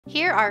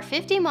Here are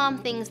 50 mom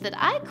things that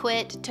I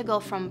quit to go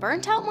from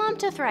burnt out mom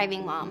to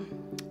thriving mom.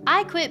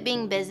 I quit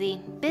being busy.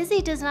 Busy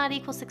does not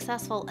equal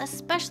successful,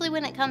 especially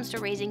when it comes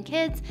to raising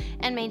kids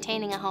and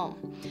maintaining a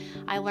home.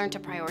 I learned to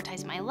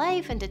prioritize my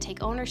life and to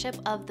take ownership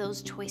of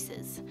those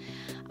choices.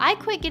 I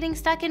quit getting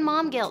stuck in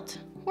mom guilt.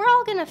 We're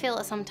all gonna feel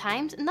it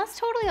sometimes, and that's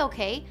totally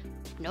okay.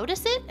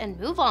 Notice it and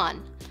move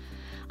on.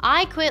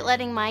 I quit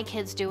letting my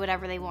kids do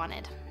whatever they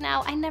wanted.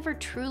 Now, I never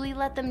truly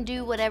let them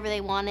do whatever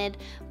they wanted,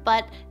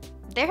 but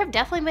there have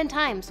definitely been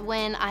times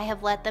when I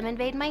have let them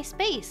invade my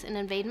space and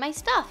invade my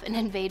stuff and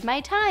invade my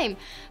time.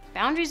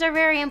 Boundaries are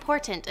very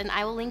important, and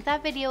I will link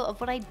that video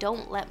of what I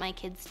don't let my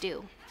kids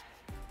do.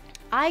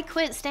 I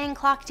quit staying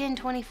clocked in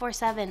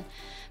 24/7.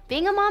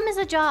 Being a mom is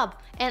a job,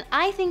 and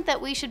I think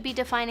that we should be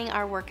defining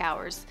our work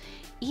hours.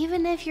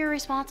 Even if you're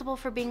responsible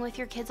for being with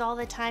your kids all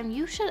the time,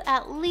 you should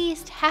at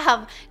least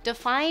have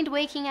defined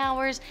waking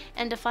hours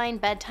and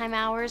defined bedtime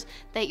hours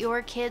that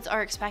your kids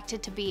are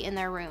expected to be in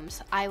their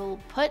rooms. I will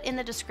put in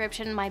the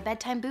description my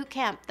bedtime boot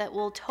camp that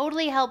will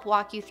totally help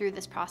walk you through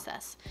this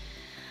process.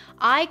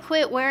 I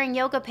quit wearing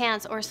yoga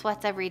pants or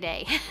sweats every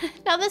day.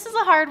 Now this is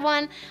a hard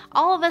one.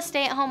 All of us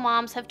stay-at-home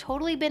moms have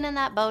totally been in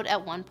that boat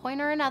at one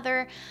point or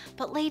another,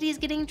 but ladies,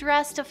 getting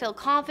dressed to feel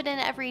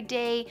confident every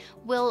day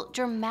will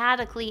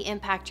dramatically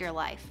impact your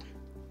life.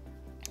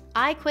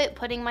 I quit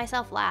putting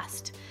myself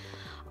last.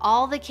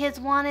 All the kids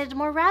wanted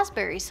more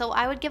raspberries, so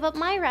I would give up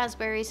my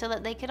raspberries so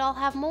that they could all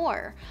have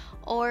more.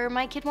 Or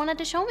my kid wanted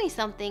to show me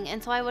something,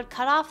 and so I would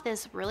cut off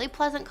this really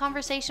pleasant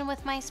conversation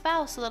with my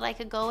spouse so that I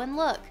could go and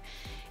look.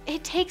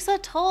 It takes a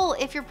toll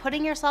if you're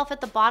putting yourself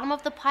at the bottom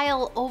of the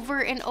pile over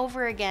and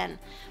over again.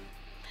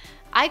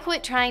 I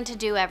quit trying to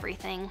do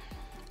everything.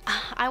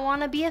 I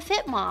want to be a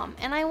fit mom,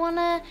 and I want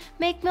to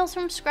make meals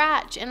from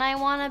scratch, and I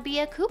want to be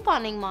a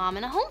couponing mom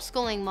and a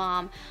homeschooling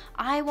mom.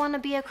 I want to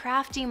be a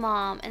crafty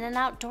mom and an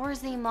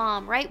outdoorsy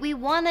mom, right? We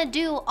want to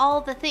do all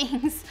the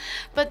things,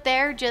 but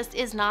there just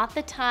is not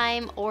the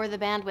time or the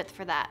bandwidth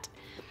for that.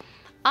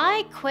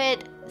 I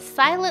quit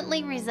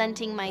silently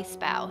resenting my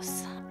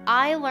spouse.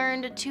 I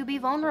learned to be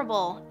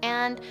vulnerable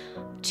and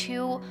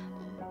to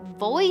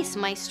voice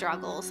my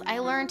struggles. I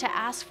learned to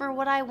ask for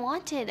what I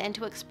wanted and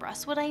to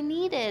express what I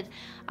needed.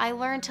 I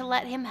learned to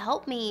let him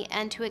help me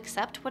and to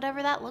accept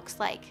whatever that looks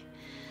like.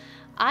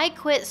 I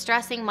quit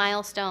stressing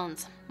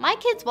milestones. My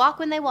kids walk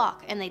when they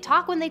walk, and they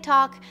talk when they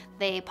talk.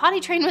 They potty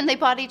train when they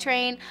potty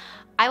train.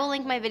 I will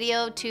link my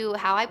video to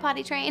how I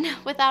potty train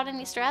without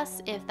any stress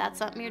if that's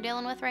something you're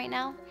dealing with right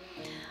now.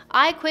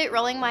 I quit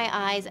rolling my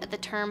eyes at the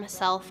term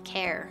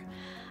self-care.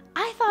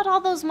 I thought all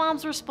those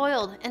moms were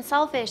spoiled and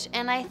selfish,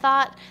 and I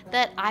thought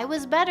that I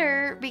was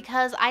better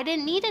because I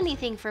didn't need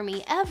anything for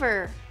me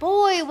ever.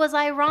 Boy, was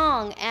I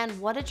wrong,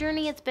 and what a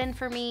journey it's been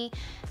for me.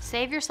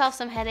 Save yourself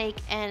some headache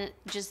and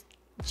just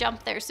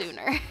jump there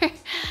sooner.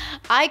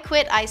 I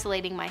quit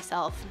isolating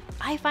myself.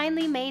 I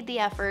finally made the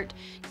effort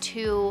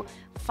to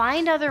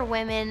find other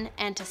women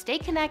and to stay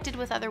connected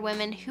with other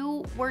women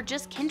who were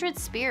just kindred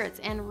spirits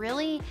and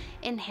really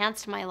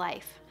enhanced my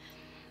life.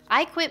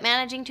 I quit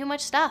managing too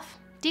much stuff.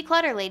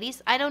 Declutter,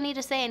 ladies. I don't need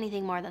to say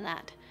anything more than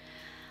that.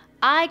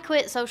 I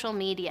quit social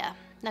media.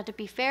 Now, to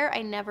be fair,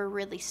 I never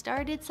really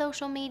started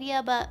social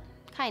media, but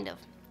kind of.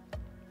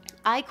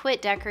 I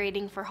quit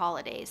decorating for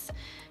holidays.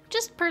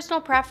 Just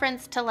personal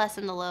preference to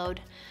lessen the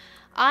load.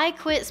 I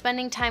quit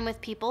spending time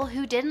with people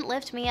who didn't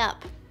lift me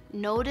up.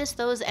 Notice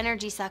those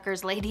energy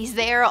suckers, ladies.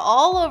 They are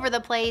all over the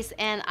place,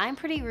 and I'm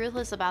pretty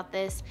ruthless about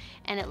this,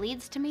 and it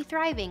leads to me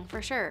thriving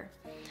for sure.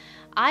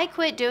 I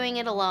quit doing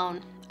it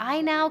alone. I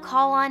now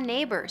call on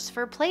neighbors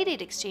for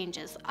playdate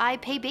exchanges. I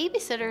pay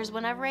babysitters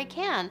whenever I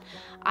can.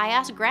 I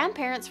ask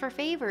grandparents for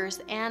favors,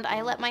 and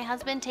I let my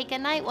husband take a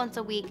night once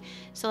a week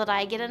so that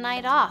I get a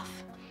night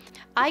off.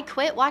 I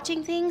quit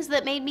watching things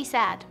that made me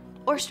sad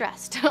or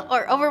stressed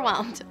or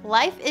overwhelmed.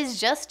 Life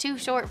is just too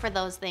short for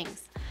those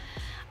things.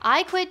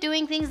 I quit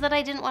doing things that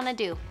I didn't want to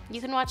do.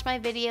 You can watch my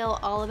video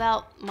all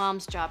about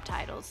mom's job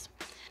titles.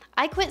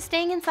 I quit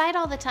staying inside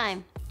all the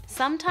time.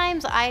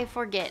 Sometimes I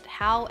forget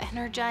how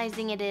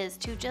energizing it is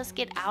to just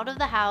get out of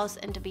the house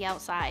and to be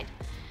outside.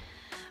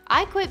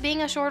 I quit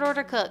being a short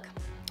order cook.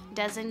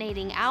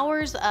 Designating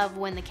hours of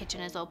when the kitchen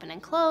is open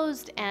and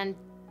closed and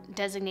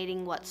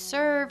designating what's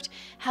served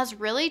has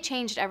really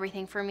changed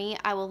everything for me.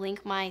 I will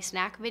link my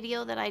snack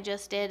video that I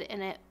just did,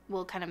 and it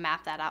will kind of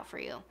map that out for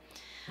you.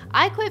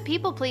 I quit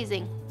people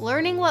pleasing.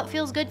 Learning what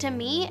feels good to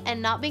me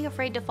and not being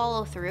afraid to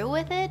follow through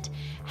with it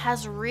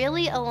has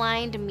really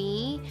aligned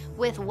me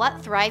with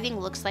what thriving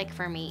looks like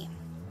for me.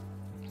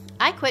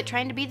 I quit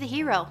trying to be the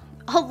hero.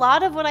 A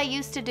lot of what I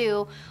used to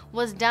do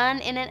was done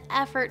in an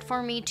effort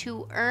for me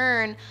to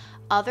earn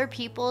other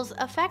people's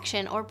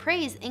affection or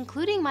praise,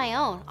 including my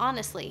own,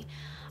 honestly.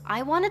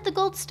 I wanted the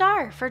gold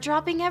star for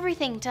dropping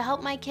everything to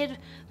help my kid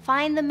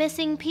find the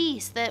missing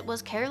piece that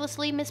was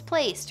carelessly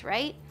misplaced,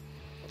 right?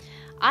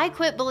 I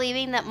quit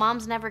believing that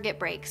moms never get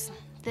breaks.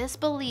 This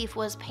belief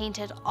was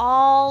painted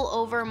all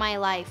over my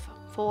life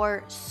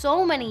for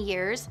so many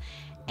years,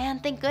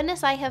 and thank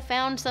goodness I have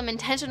found some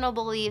intentional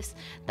beliefs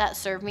that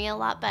serve me a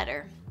lot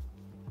better.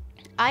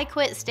 I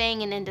quit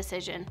staying in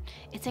indecision.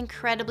 It's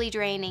incredibly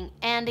draining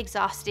and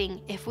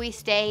exhausting if we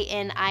stay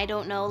in I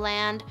don't know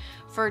land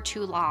for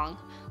too long.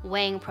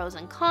 Weighing pros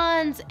and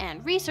cons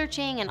and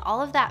researching and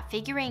all of that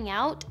figuring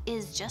out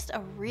is just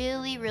a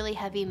really, really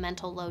heavy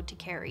mental load to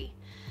carry.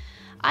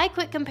 I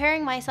quit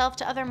comparing myself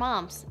to other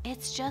moms.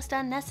 It's just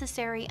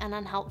unnecessary and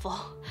unhelpful.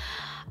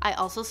 I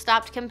also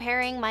stopped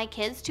comparing my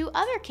kids to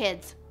other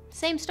kids.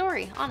 Same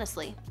story,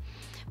 honestly.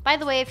 By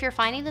the way, if you're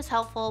finding this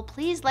helpful,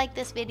 please like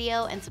this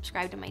video and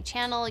subscribe to my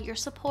channel. Your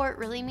support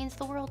really means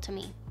the world to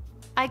me.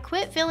 I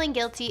quit feeling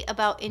guilty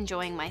about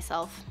enjoying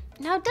myself.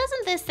 Now,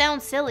 doesn't this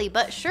sound silly,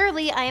 but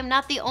surely I am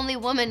not the only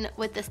woman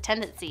with this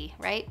tendency,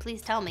 right?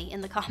 Please tell me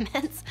in the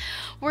comments.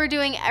 We're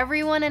doing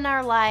everyone in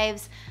our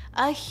lives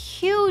a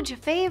huge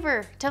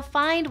favor to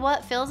find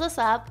what fills us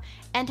up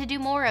and to do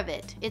more of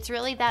it. It's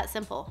really that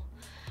simple.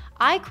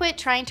 I quit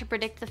trying to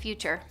predict the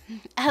future.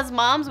 As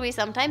moms, we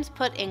sometimes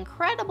put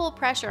incredible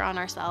pressure on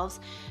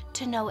ourselves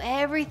to know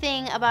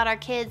everything about our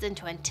kids and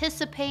to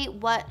anticipate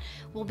what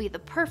will be the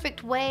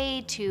perfect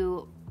way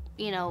to,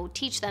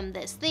 teach them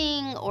this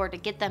thing or to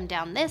get them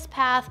down this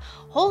path.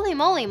 Holy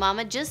moly,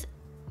 mama,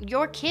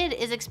 your kid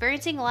is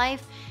experiencing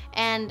life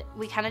and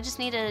we kind of just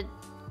need to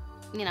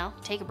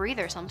take a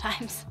breather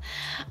sometimes.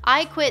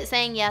 I quit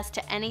saying yes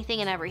to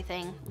anything and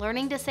everything.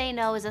 Learning to say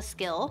no is a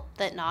skill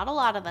that not a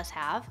lot of us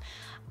have.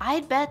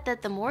 I'd bet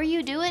that the more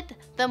you do it,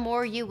 the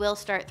more you will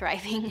start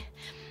thriving.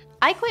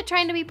 I quit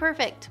trying to be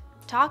perfect.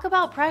 Talk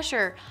about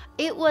pressure.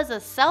 It was a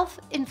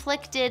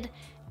self-inflicted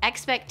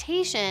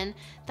expectation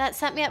that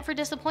set me up for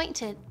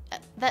disappointment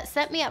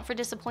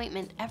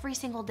every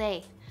single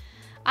day.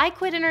 I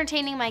quit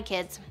entertaining my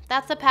kids.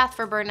 That's a path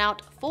for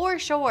burnout for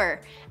sure,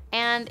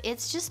 and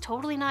it's just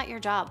totally not your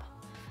job.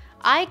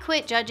 I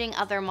quit judging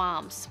other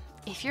moms.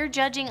 If you're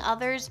judging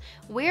others,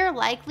 we're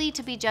likely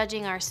to be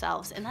judging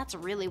ourselves, and that's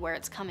really where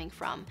it's coming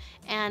from.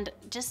 And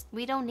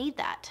we don't need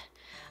that.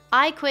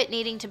 I quit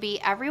needing to be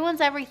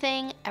everyone's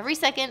everything every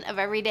second of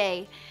every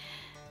day.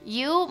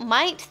 You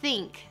might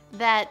think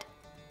that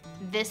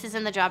this is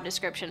in the job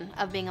description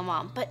of being a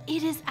mom, but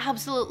it is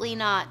absolutely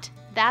not.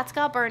 That's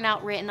got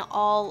burnout written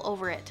all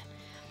over it.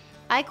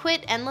 I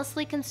quit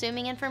endlessly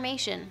consuming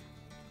information.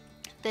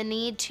 The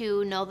need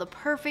to know the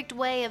perfect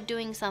way of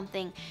doing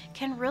something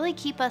can really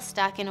keep us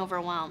stuck and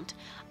overwhelmed.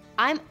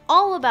 I'm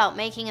all about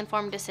making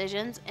informed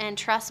decisions, and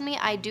trust me,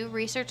 I do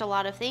research a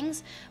lot of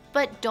things,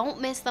 but don't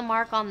miss the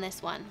mark on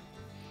this one.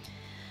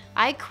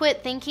 I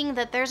quit thinking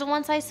that there's a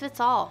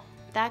one-size-fits-all.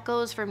 That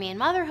goes for me in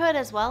motherhood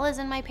as well as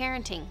in my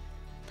parenting.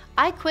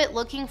 I quit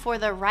looking for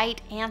the right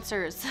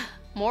answers.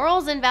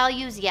 Morals and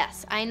values,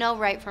 yes, I know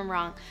right from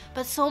wrong,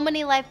 but so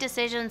many life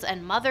decisions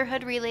and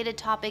motherhood-related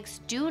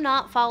topics do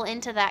not fall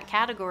into that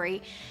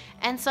category,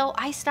 and so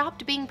I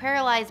stopped being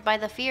paralyzed by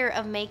the fear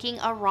of making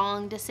a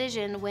wrong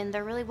decision when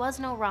there really was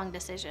no wrong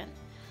decision.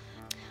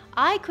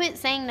 I quit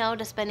saying no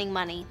to spending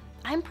money.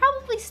 I'm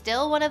probably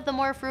still one of the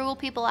more frugal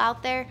people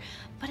out there,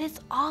 but it's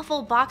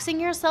awful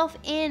boxing yourself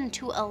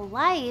into a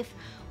life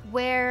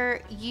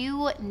where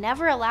you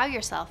never allow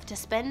yourself to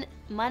spend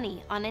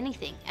money on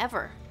anything,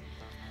 ever.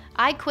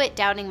 I quit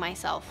doubting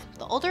myself.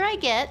 The older I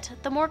get,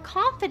 the more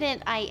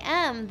confident I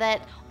am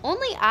that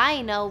only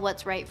I know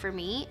what's right for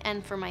me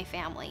and for my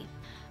family.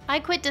 I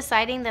quit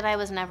deciding that I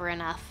was never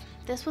enough.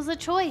 This was a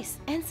choice,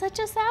 and such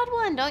a sad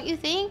one, don't you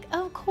think?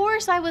 Of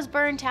course I was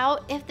burnt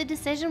out if the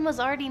decision was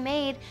already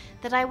made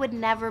that I would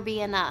never be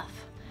enough.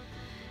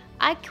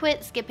 I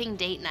quit skipping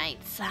date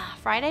nights.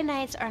 Friday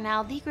nights are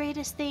now the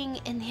greatest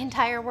thing in the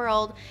entire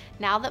world.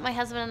 Now that my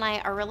husband and I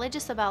are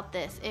religious about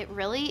this, it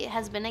really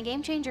has been a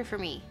game changer for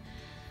me.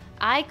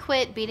 I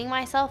quit beating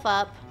myself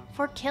up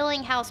for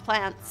killing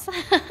houseplants.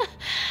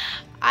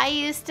 I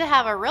used to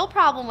have a real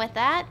problem with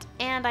that,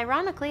 and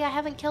ironically, I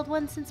haven't killed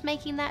one since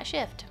making that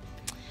shift.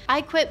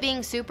 I quit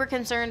being super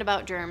concerned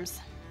about germs.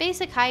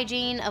 Basic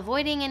hygiene,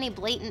 avoiding any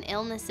blatant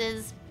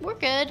illnesses, we're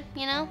good,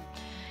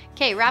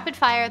 Okay, rapid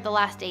fire, the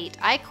last 8.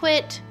 I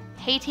quit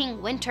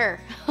hating winter.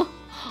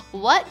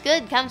 What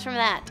good comes from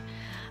that?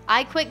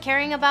 I quit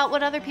caring about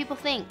what other people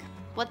think.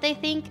 What they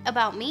think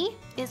about me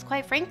is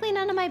quite frankly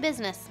none of my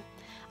business.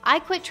 I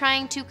quit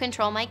trying to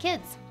control my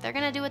kids. They're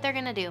gonna do what they're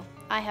gonna do.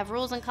 I have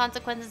rules and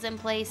consequences in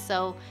place,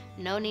 so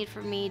no need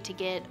for me to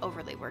get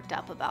overly worked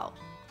up about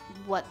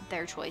what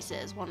their choice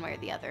is, one way or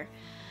the other.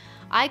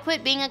 I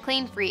quit being a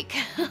clean freak.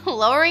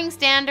 Lowering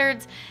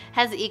standards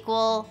has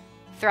equal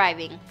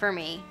thriving for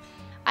me.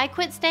 I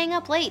quit staying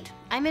up late.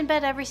 I'm in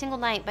bed every single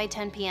night by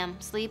 10 p.m.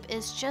 Sleep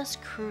is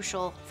just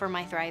crucial for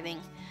my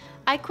thriving.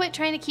 I quit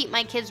trying to keep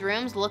my kids'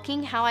 rooms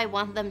looking how I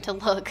want them to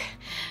look.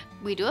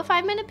 We do a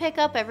 5-minute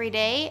pickup every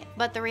day,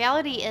 but the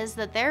reality is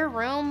that their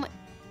room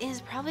is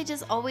probably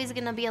just always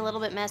gonna be a little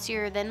bit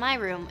messier than my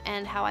room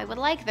and how I would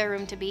like their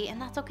room to be, and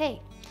that's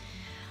okay.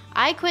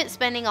 I quit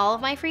spending all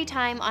of my free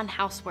time on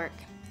housework.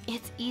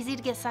 It's easy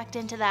to get sucked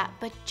into that,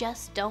 but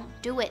just don't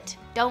do it.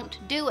 Don't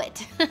do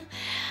it.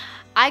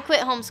 I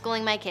quit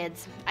homeschooling my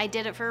kids. I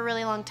did it for a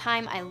really long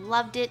time. I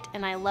loved it,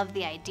 and I love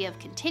the idea of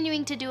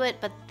continuing to do it,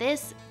 but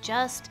this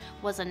just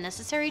was a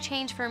necessary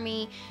change for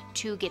me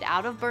to get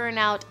out of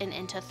burnout and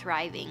into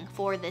thriving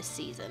for this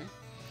season.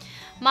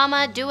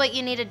 Mama, do what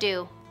you need to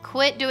do.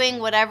 Quit doing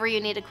whatever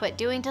you need to quit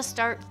doing to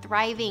start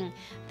thriving.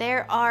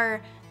 There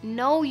are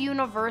no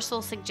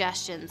universal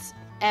suggestions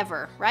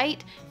ever,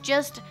 right?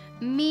 Just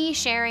me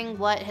sharing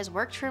what has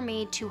worked for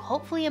me to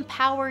hopefully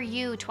empower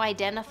you to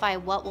identify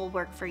what will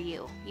work for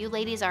you. You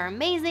ladies are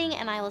amazing,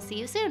 and I will see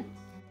you soon.